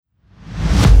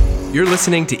You're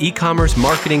listening to E-Commerce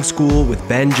Marketing School with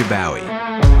Ben Jabawi.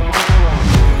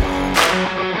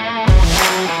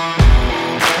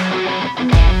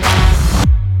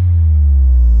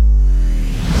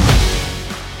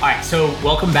 All right, so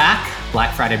welcome back.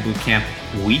 Black Friday Bootcamp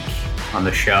week on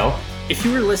the show. If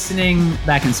you were listening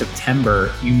back in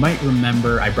September, you might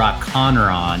remember I brought Connor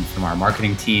on from our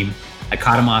marketing team. I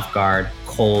caught him off guard,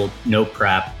 cold, no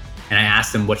prep, and I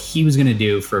asked him what he was going to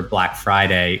do for Black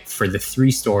Friday for the 3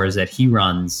 stores that he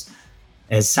runs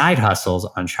as side hustles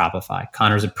on Shopify.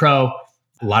 Connor's a pro,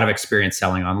 a lot of experience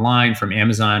selling online from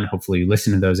Amazon. Hopefully you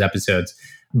listen to those episodes.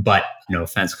 But no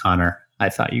offense, Connor, I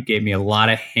thought you gave me a lot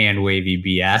of hand-wavy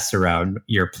BS around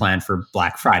your plan for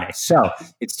Black Friday. So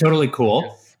it's totally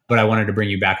cool, but I wanted to bring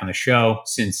you back on the show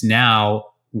since now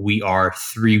we are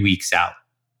 3 weeks out.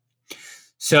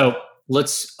 So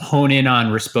let's hone in on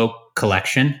Respoke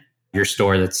Collection, your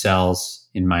store that sells,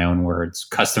 in my own words,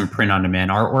 custom print-on-demand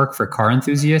artwork for car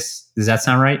enthusiasts. Does that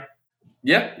sound right?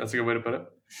 Yeah, that's a good way to put it.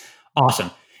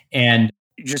 Awesome. And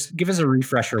just give us a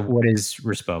refresher. What is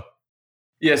Respoke?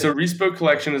 Yeah, so Respoke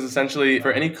Collection is essentially,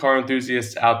 for any car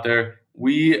enthusiasts out there,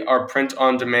 we are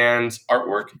print-on-demand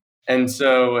artwork. And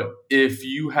so if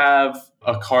you have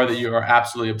a car that you are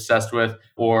absolutely obsessed with,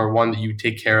 or one that you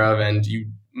take care of and you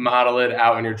model it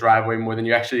out in your driveway more than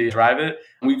you actually drive it,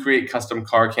 we create custom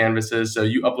car canvases. So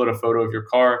you upload a photo of your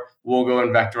car, we'll go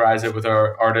and vectorize it with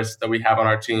our artists that we have on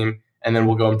our team, and then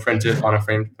we'll go and print it on a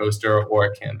framed poster or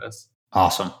a canvas.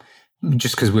 Awesome.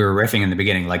 Just because we were riffing in the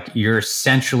beginning, like you're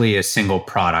essentially a single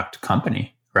product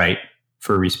company, right?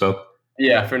 For Respoke?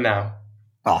 Yeah, for now.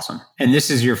 Awesome. And this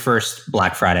is your first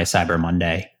Black Friday, Cyber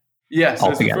Monday. Yeah, so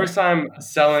altogether. It's the first time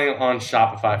selling on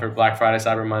Shopify for Black Friday,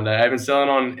 Cyber Monday. I've been selling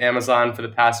on Amazon for the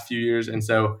past few years, and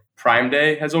so Prime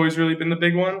Day has always really been the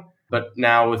big one. But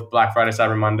now with Black Friday,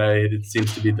 Cyber Monday, it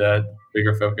seems to be the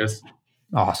bigger focus.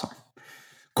 Awesome.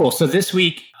 Cool. So this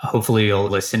week, hopefully you'll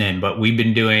listen in, but we've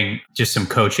been doing just some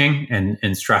coaching and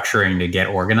structuring to get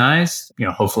organized,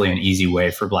 hopefully an easy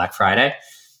way for Black Friday.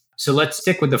 So let's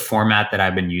stick with the format that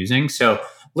I've been using. So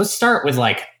let's start with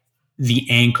like the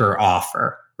anchor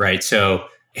offer, right? So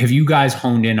have you guys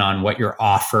honed in on what your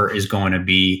offer is going to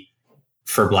be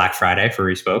for Black Friday for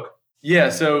Respoke? Yeah.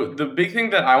 So the big thing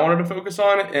that I wanted to focus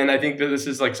on, and I think that this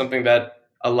is like something that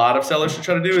a lot of sellers should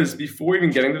try to do, is before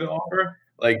even getting to the offer,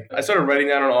 like I started writing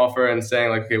down an offer and saying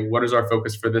like, okay, what is our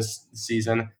focus for this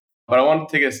season? But I wanted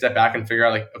to take a step back and figure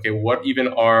out like, okay, what even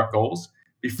are our goals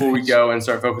before we go and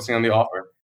start focusing on the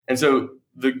offer? And so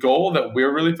the goal that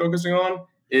we're really focusing on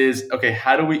is, okay,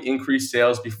 how do we increase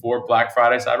sales before Black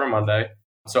Friday, Cyber Monday?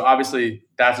 So obviously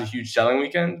that's a huge selling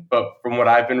weekend, but from what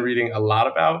I've been reading a lot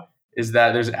about is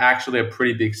that there's actually a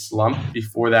pretty big slump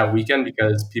before that weekend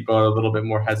because people are a little bit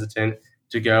more hesitant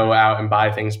to go out and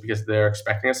buy things because they're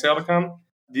expecting a sale to come.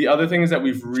 The other thing is that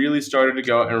we've really started to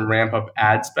go and ramp up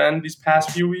ad spend these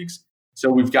past few weeks. So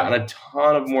we've gotten a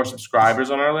ton of more subscribers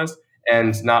on our list,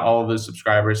 and not all of those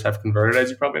subscribers have converted, as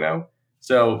you probably know.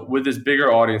 So with this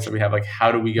bigger audience that we have, like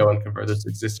how do we go and convert those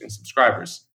existing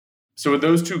subscribers? So with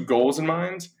those 2 goals in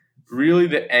mind, really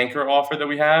the anchor offer that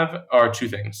we have are 2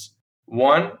 things.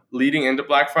 One, leading into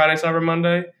Black Friday, Cyber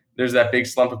Monday, there's that big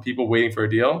slump of people waiting for a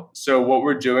deal. So what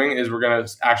we're doing is we're going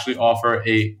to actually offer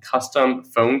a custom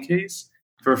phone case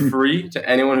for free to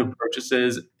anyone who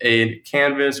purchases a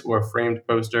canvas or a framed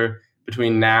poster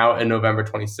between now and November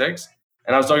 26th.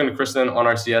 And I was talking to Kristen on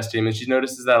our CS team, and she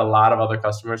notices that a lot of other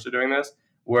customers are doing this,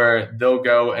 where they'll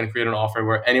go and create an offer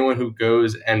where anyone who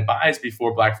goes and buys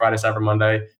before Black Friday, Cyber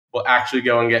Monday will actually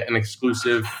go and get an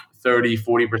exclusive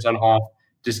 30-40% off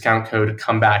discount code to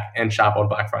come back and shop on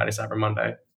Black Friday, Cyber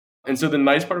Monday. And so the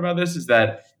nice part about this is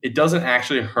that it doesn't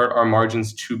actually hurt our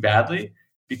margins too badly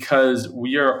because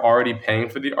we are already paying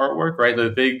for the artwork, right? The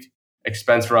big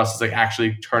expense for us is like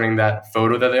actually turning that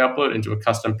photo that they upload into a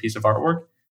custom piece of artwork.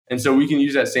 And so we can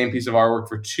use that same piece of artwork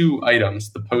for 2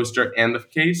 items, the poster and the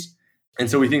case. And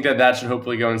so we think that that should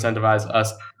hopefully go incentivize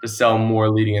us to sell more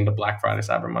leading into Black Friday,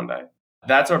 Cyber Monday.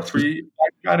 That's our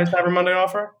pre-Black Friday, Cyber Monday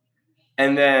offer.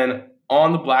 And then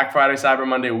on the Black Friday, Cyber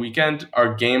Monday weekend,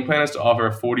 our game plan is to offer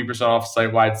a 40% off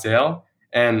site-wide sale.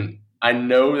 And I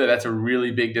know that that's a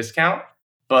really big discount,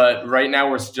 but right now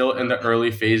we're still in the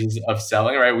early phases of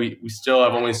selling, right? We still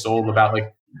have only sold about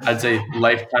like, I'd say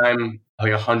lifetime,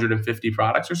 like 150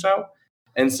 products or so.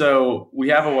 And so we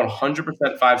have a 100%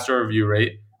 5-star review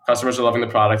rate. Customers are loving the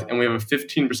product. And we have a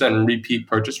 15% repeat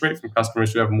purchase rate from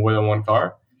customers who have more than 1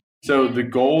 car. So the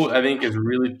goal, I think, is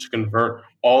really to convert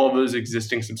all of those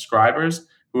existing subscribers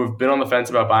who have been on the fence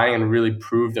about buying and really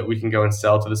prove that we can go and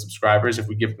sell to the subscribers if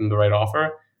we give them the right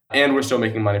offer. And we're still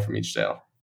making money from each sale.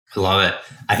 I love it.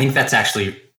 I think that's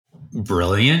actually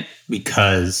brilliant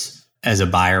because as a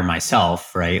buyer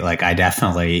myself, right? Like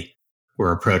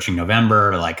we're approaching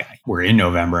November, like we're in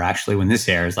November actually when this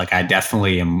airs, like I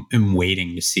definitely am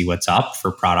waiting to see what's up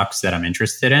for products that I'm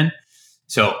interested in.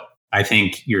 So I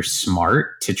think you're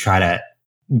smart to try to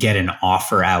get an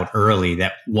offer out early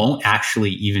that won't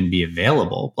actually even be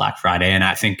available Black Friday. And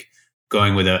I think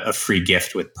going with a free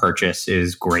gift with purchase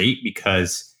is great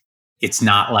because it's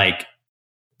not like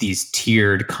these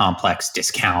tiered complex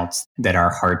discounts that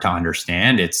are hard to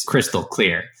understand. It's crystal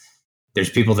clear. There's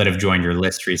people that have joined your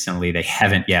list recently. They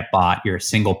haven't yet bought. You're a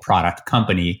single product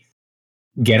company.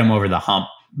 Get them over the hump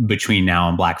between now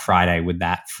and Black Friday with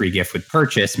that free gift with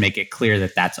purchase. Make it clear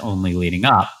that that's only leading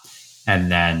up.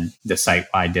 And then the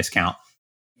site-wide discount.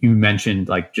 You mentioned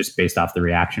like just based off the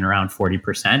reaction around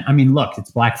 40%. I mean, look, it's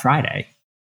Black Friday.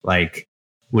 Like,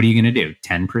 what are you going to do?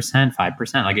 10%,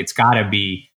 5%? Like it's got to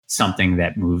be something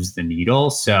that moves the needle.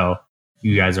 So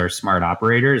you guys are smart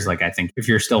operators. Like I think if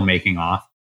you're still making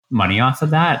money off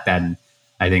of that, then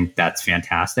I think that's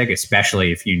fantastic,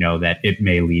 especially if you know that it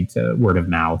may lead to word of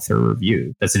mouth or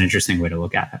review. That's an interesting way to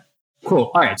look at it. Cool.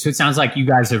 All right. So it sounds like you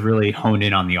guys have really honed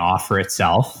in on the offer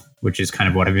itself, which is kind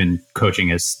of what I've been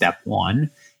coaching as step one.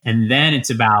 And then it's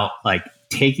about like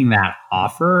taking that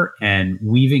offer and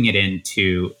weaving it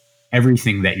into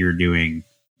everything that you're doing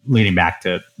leading back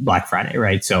to Black Friday,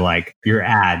 right? So like your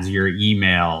ads, your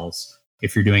emails,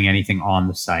 if you're doing anything on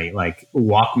the site, like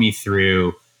walk me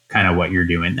through kind of what you're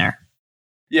doing there.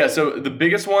 Yeah, so the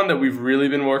biggest one that we've really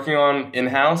been working on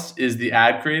in-house is the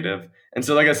ad creative. And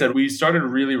so like I said, we started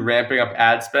really ramping up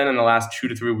ad spend in the last 2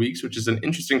 to 3 weeks, which is an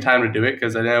interesting time to do it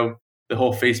because I know the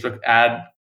whole Facebook ad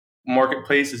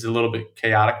marketplace is a little bit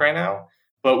chaotic right now.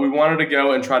 But we wanted to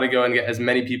go and get as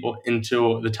many people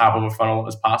into the top of a funnel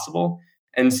as possible.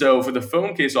 And so for the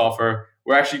phone case offer,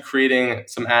 we're actually creating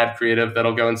some ad creative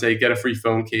that'll go and say, get a free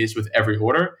phone case with every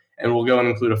order. And we'll go and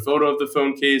include a photo of the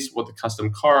phone case, what the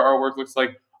custom car artwork looks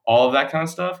like, all of that kind of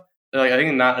stuff. Like I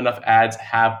think not enough ads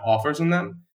have offers in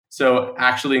them. So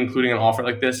actually including an offer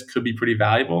like this could be pretty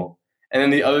valuable. And then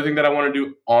the other thing that I want to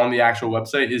do on the actual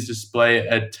website is display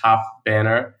a top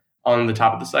banner on the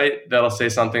top of the site that'll say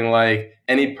something like,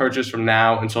 any purchase from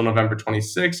now until November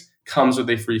 26th comes with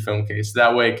a free phone case.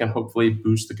 That way it can hopefully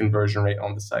boost the conversion rate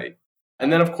on the site.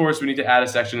 And then, of course, we need to add a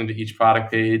section into each product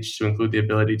page to include the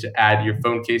ability to add your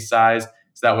phone case size.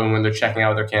 So that way, when they're checking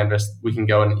out their canvas, we can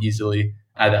go and easily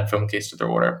add that phone case to their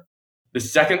order. The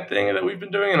second thing that we've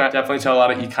been doing, and I definitely tell a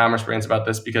lot of e-commerce brands about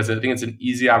this because I think it's an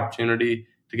easy opportunity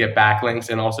to get backlinks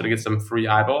and also to get some free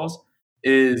eyeballs,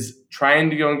 is trying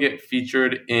to go and get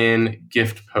featured in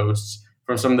gift posts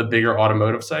from some of the bigger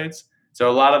automotive sites. So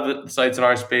a lot of the sites in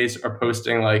our space are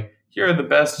posting like, here are the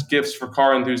best gifts for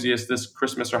car enthusiasts this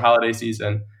Christmas or holiday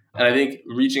season. And I think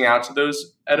reaching out to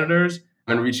those editors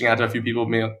and reaching out to a few people,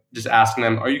 just asking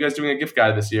them, are you guys doing a gift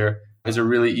guide this year? Is a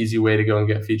really easy way to go and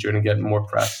get featured and get more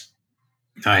press.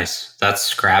 Nice. That's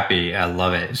scrappy. I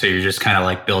love it. So you're just kind of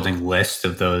like building lists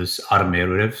of those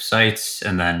automotive sites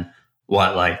and then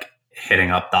like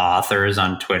hitting up the authors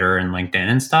on Twitter and LinkedIn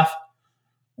and stuff?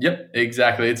 Yep,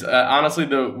 exactly. It's honestly,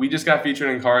 we just got featured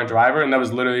in Car and Driver, and that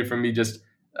was literally from me just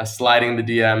sliding the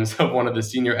DMs of one of the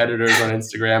senior editors on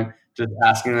Instagram, just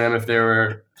asking them if they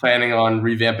were planning on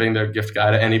revamping their gift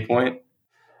guide at any point.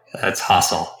 That's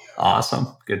hustle.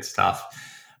 Awesome. Good stuff.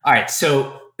 All right.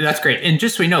 So that's great. And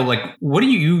just so we know, like, what do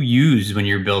you use when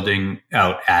you're building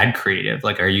out ad creative?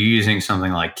 Like, are you using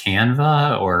something like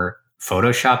Canva or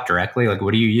Photoshop directly? Like,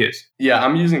 what do you use? Yeah,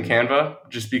 I'm using Canva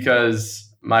just because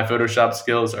my Photoshop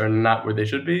skills are not where they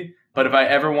should be. But if I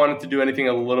ever wanted to do anything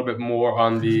a little bit more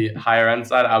on the higher end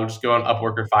side, I would just go on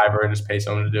Upwork or Fiverr and just pay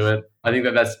someone to do it. I think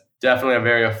that's definitely a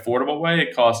very affordable way.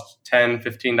 It costs $10,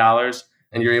 $15,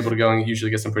 and you're able to go and usually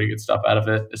get some pretty good stuff out of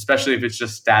it, especially if it's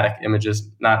just static images,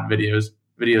 not videos.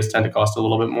 Videos tend to cost a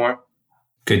little bit more.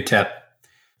 Good tip.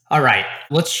 All right,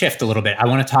 let's shift a little bit. I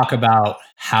want to talk about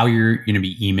how you're going to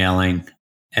be emailing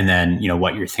and then,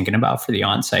 what you're thinking about for the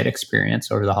on-site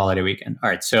experience over the holiday weekend. All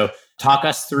right, so talk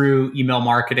us through email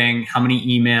marketing. How many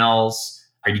emails?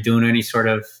 Are you doing any sort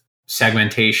of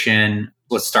segmentation?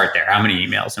 Let's start there. How many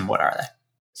emails and what are they?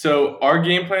 So our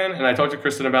game plan, and I talked to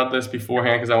Kristen about this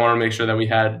beforehand because I want to make sure that we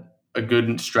had a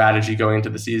good strategy going into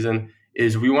the season,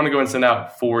 is we want to go and send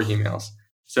out 4 emails.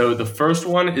 So the first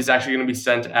one is actually going to be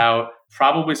sent out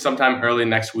probably sometime early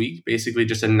next week, basically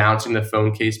just announcing the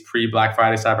phone case pre-Black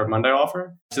Friday, Cyber Monday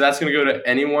offer. So that's going to go to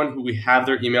anyone who we have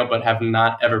their email but have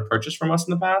not ever purchased from us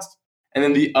in the past. And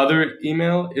then the other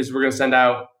email is we're going to send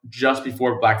out just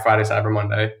before Black Friday, Cyber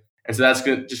Monday. And so that's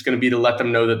just going to be to let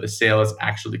them know that the sale is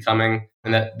actually coming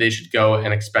and that they should go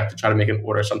and expect to try to make an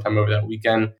order sometime over that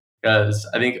weekend. because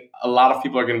I think a lot of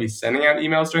people are going to be sending out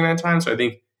emails during that time. So I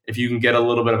think if you can get a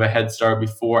little bit of a head start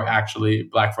before actually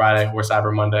Black Friday or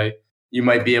Cyber Monday, you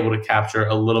might be able to capture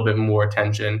a little bit more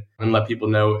attention and let people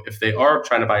know if they are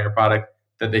trying to buy your product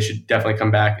that they should definitely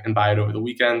come back and buy it over the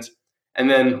weekend. And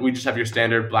then we just have your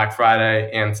standard Black Friday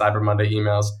and Cyber Monday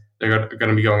emails. They're going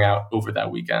to be going out over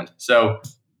that weekend. So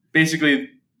basically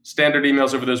standard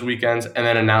emails over those weekends and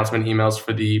then announcement emails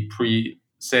for the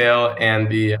pre-sale and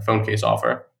the phone case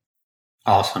offer.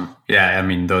 Awesome. Yeah, I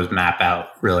mean, those map out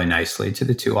really nicely to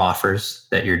the two offers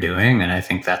that you're doing. And I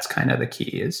think that's kind of the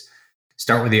key is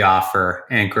start with the offer,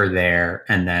 anchor there,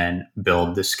 and then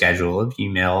build the schedule of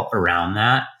email around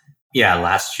that. Yeah,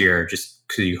 last year, just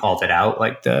because you called it out,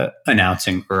 like the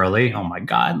announcing early. Oh my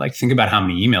God, like think about how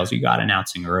many emails you got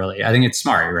announcing early. I think it's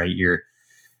smart, right? You're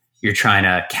trying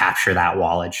to capture that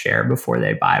wallet share before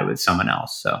they buy with someone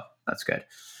else. So that's good.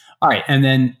 All right. And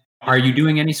then are you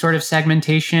doing any sort of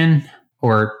segmentation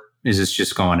or is this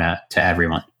just going to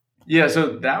everyone? Yeah.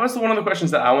 So that was one of the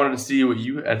questions that I wanted to see what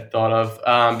you had thought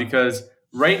of, because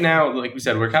right now, like we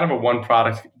said, we're kind of a one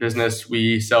product business.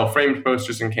 We sell framed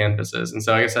posters and canvases. And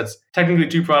so I guess that's technically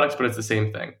two products, but it's the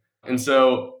same thing. And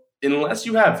so unless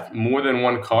you have more than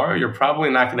one car, you're probably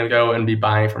not going to go and be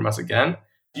buying from us again.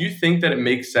 Do you think that it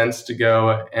makes sense to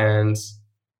go and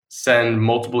send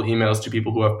multiple emails to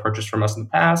people who have purchased from us in the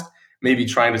past, maybe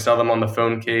trying to sell them on the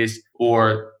phone case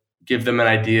or give them an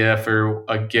idea for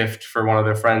a gift for one of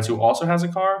their friends who also has a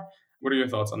car? What are your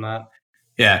thoughts on that?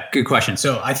 Yeah, good question.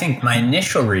 So I think my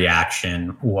initial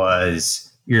reaction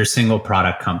was you're a single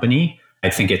product company. I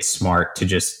think it's smart to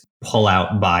just pull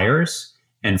out buyers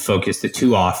and focus the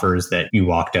two offers that you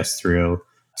walked us through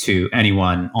to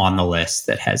anyone on the list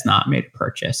that has not made a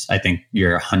purchase. I think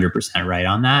you're 100% right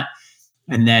on that.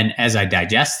 And then as I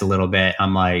digest a little bit,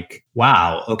 I'm like,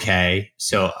 wow, okay.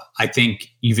 So I think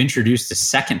you've introduced a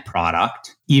second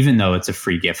product, even though it's a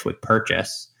free gift with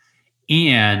purchase.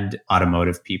 And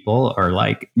automotive people are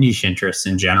like niche interests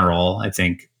in general. I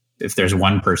think if there's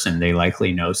one person, they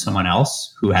likely know someone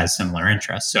else who has similar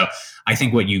interests. So I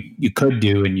think what you could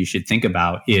do and you should think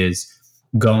about is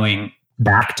going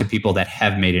back to people that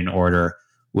have made an order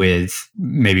with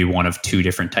maybe one of two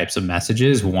different types of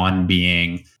messages, one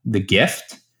being the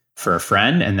gift for a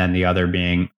friend, and then the other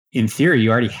being, in theory, you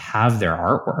already have their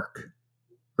artwork,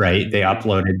 right? They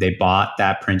uploaded, they bought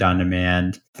that print on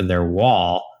demand for their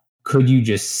wall. Could you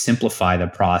just simplify the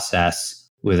process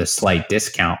with a slight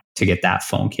discount to get that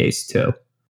phone case too?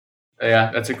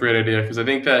 Yeah, that's a great idea because I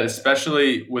think that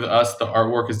especially with us, the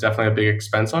artwork is definitely a big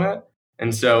expense on it.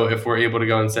 And so if we're able to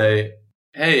go and say,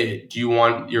 hey, do you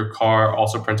want your car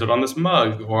also printed on this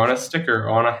mug or on a sticker or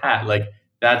on a hat? Like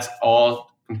that's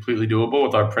all completely doable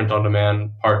with our print on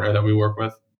demand partner that we work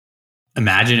with.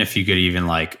 Imagine if you could even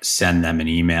like send them an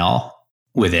email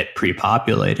with it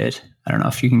pre-populated. I don't know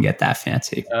if you can get that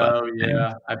fancy. Oh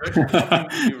yeah. I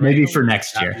bet maybe for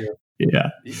next year. Yeah.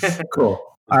 Cool.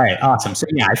 All right. Awesome. So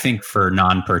yeah, I think for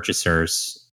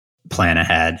non-purchasers, plan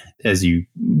ahead as you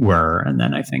were. And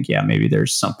then I think, yeah, maybe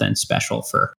there's something special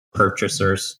for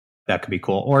purchasers that could be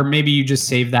cool. Or maybe you just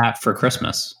save that for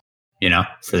Christmas,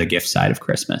 for the gift side of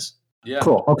Christmas. Yeah.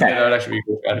 Cool. Okay. Yeah, that would actually be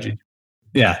a good strategy.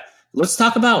 Yeah. Let's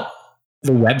talk about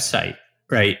the website,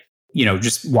 right?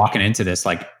 Just walking into this,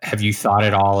 like, have you thought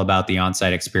at all about the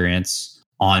on-site experience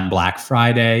on Black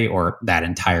Friday or that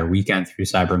entire weekend through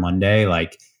Cyber Monday?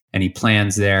 Like any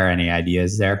plans there, any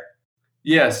ideas there?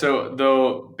 Yeah. So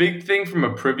the big thing from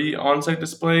a Privy on-site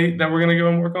display that we're going to go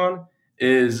and work on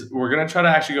is we're going to try to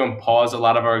actually go and pause a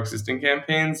lot of our existing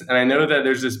campaigns. And I know that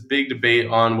there's this big debate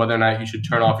on whether or not you should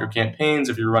turn off your campaigns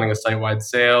if you're running a site-wide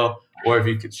sale or if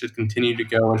you should continue to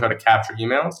go and try to capture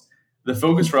emails. The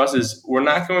focus for us is we're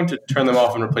not going to turn them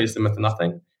off and replace them with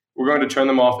nothing. We're going to turn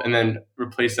them off and then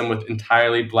replace them with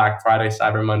entirely Black Friday,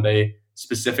 Cyber Monday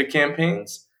specific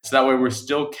campaigns. So that way we're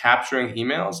still capturing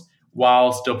emails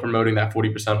while still promoting that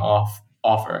 40% off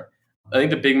offer. I think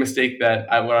the big mistake that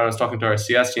when I was talking to our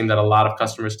CS team that a lot of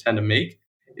customers tend to make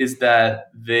is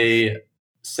that they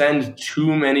send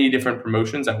too many different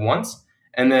promotions at once.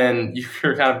 And then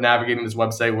you're kind of navigating this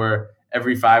website where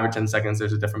every 5 or 10 seconds,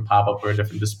 there's a different pop-up or a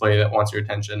different display that wants your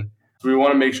attention. So we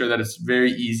want to make sure that it's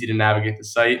very easy to navigate the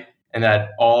site and that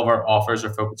all of our offers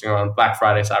are focusing on Black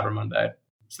Friday, Cyber Monday.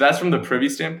 So that's from the Privy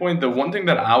standpoint. The one thing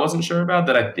that I wasn't sure about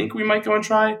that I think we might go and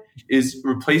try is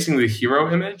replacing the hero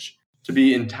image to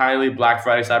be entirely Black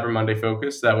Friday, Cyber Monday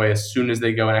focused. That way, as soon as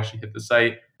they go and actually hit the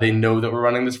site, they know that we're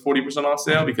running this 40% off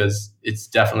sale because it's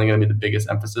definitely going to be the biggest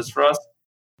emphasis for us.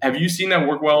 Have you seen that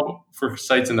work well for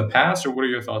sites in the past, or what are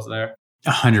your thoughts there?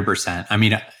 100%. I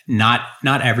mean, not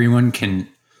everyone can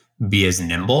be as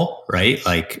nimble, right?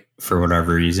 Like for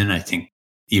whatever reason. I think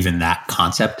even that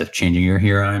concept of changing your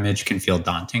hero image can feel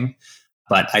daunting.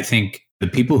 But I think the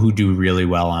people who do really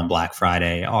well on Black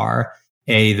Friday are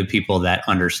the people that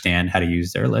understand how to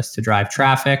use their list to drive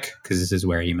traffic, because this is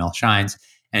where email shines.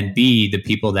 And B, the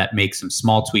people that make some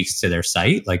small tweaks to their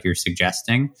site, like you're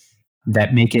suggesting,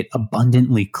 that make it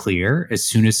abundantly clear as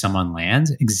soon as someone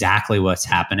lands exactly what's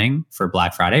happening for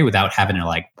Black Friday without having to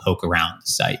like poke around the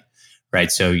site,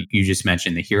 right? So you just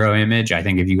mentioned the hero image. I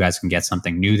think if you guys can get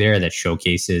something new there that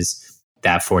showcases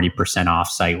that 40% off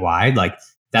site wide, like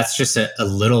that's just a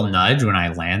little nudge when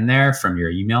I land there from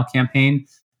your email campaign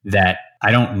that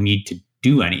I don't need to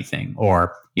do anything.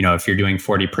 Or, you know, if you're doing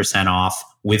 40% off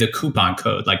with a coupon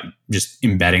code, like just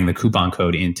embedding the coupon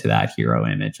code into that hero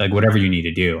image, like whatever you need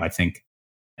to do. I think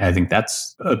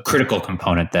that's a critical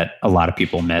component that a lot of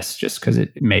people miss just because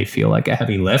it may feel like a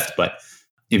heavy lift, but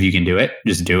if you can do it,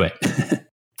 just do it.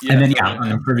 Yeah, and then on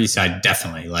the preview side,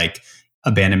 definitely like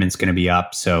abandonment's going to be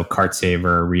up. So cart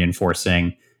saver,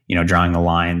 reinforcing, you know, drawing the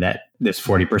line that this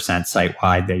 40% site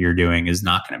wide that you're doing is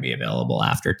not going to be available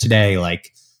after today,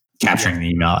 like capturing the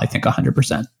email, I think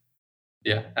 100%.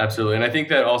 Yeah, absolutely. And I think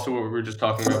that also what we were just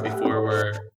talking about before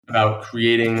were about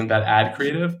creating that ad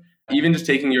creative, even just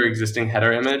taking your existing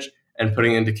header image and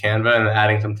putting it into Canva and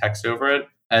adding some text over it,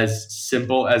 as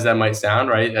simple as that might sound,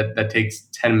 right? That takes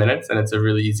 10 minutes and it's a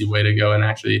really easy way to go and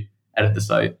actually edit the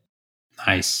site.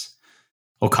 Nice.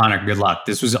 Well, Connor, good luck.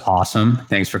 This was awesome.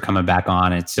 Thanks for coming back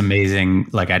on. It's amazing.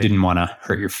 Like I didn't want to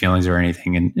hurt your feelings or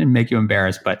anything and make you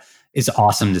embarrassed, but it's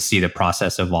awesome to see the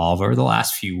process evolve over the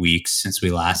last few weeks since we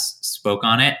last spoke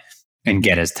on it and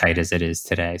get as tight as it is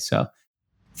today. So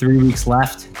 3 weeks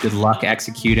left. Good luck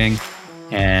executing.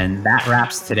 And that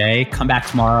wraps today. Come back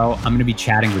tomorrow. I'm going to be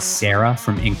chatting with Sarah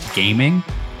from Inked Gaming,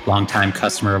 longtime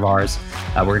customer of ours.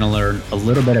 We're going to learn a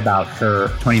little bit about her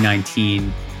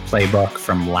 2019 playbook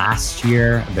from last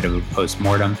year, a bit of a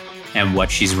postmortem, and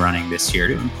what she's running this year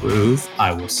to improve.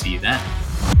 I will see you then.